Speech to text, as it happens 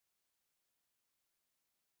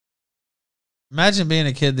Imagine being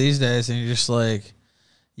a kid these days and you're just like,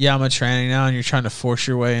 yeah, I'm a tranny now, and you're trying to force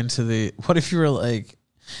your way into the. What if you were like,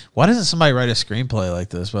 why doesn't somebody write a screenplay like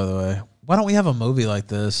this? By the way, why don't we have a movie like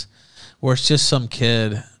this where it's just some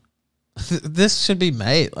kid? This should be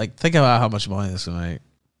made. Like, think about how much money this would make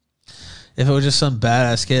if it was just some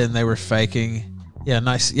badass kid and they were faking. Yeah,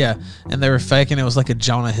 nice. Yeah, and they were faking. It was like a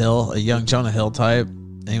young Jonah Hill type,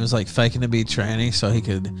 and he was like faking to be tranny so he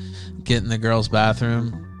could get in the girl's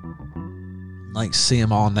bathroom, like see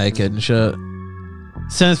them all naked and shit.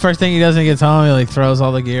 So the first thing he does when he gets home, he like throws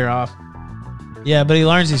all the gear off. Yeah, but he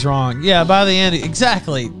learns he's wrong. Yeah, by the end,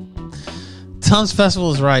 exactly. Tom's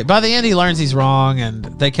Festival is right. By the end, he learns he's wrong, and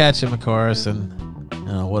they catch him, of course, and you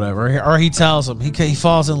know, whatever. Or he tells him he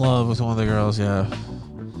falls in love with one of the girls. Yeah,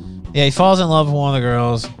 he falls in love with one of the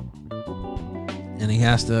girls, and he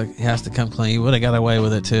has to come clean. He would have got away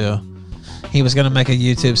with it too. He was gonna make a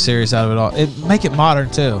YouTube series out of it all. Make it modern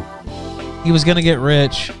too. He was gonna get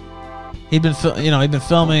rich. He'd been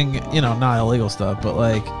filming, not illegal stuff, but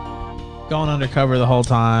like going undercover the whole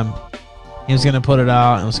time. He was gonna put it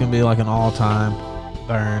out, and it was gonna be like an all-time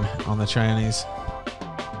burn on the trannies.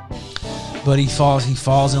 But he falls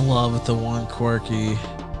in love with the one quirky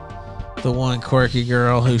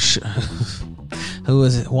girl who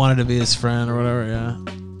wanted to be his friend or whatever. Yeah,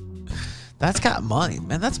 that's got money,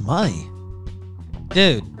 man. That's money,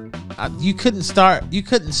 dude. You couldn't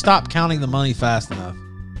stop counting the money fast enough.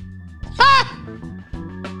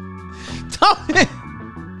 Tony.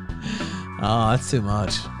 Oh, that's too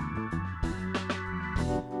much.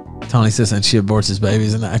 Tony says, and she aborts his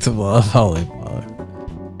babies in act of love. Holy fuck.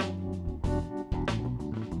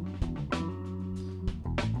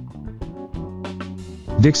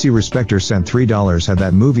 Dixie Respecter sent $3. Had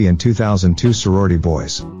that movie in 2002, Sorority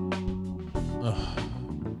Boys. Ugh.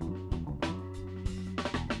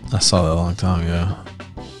 I saw that a long time ago.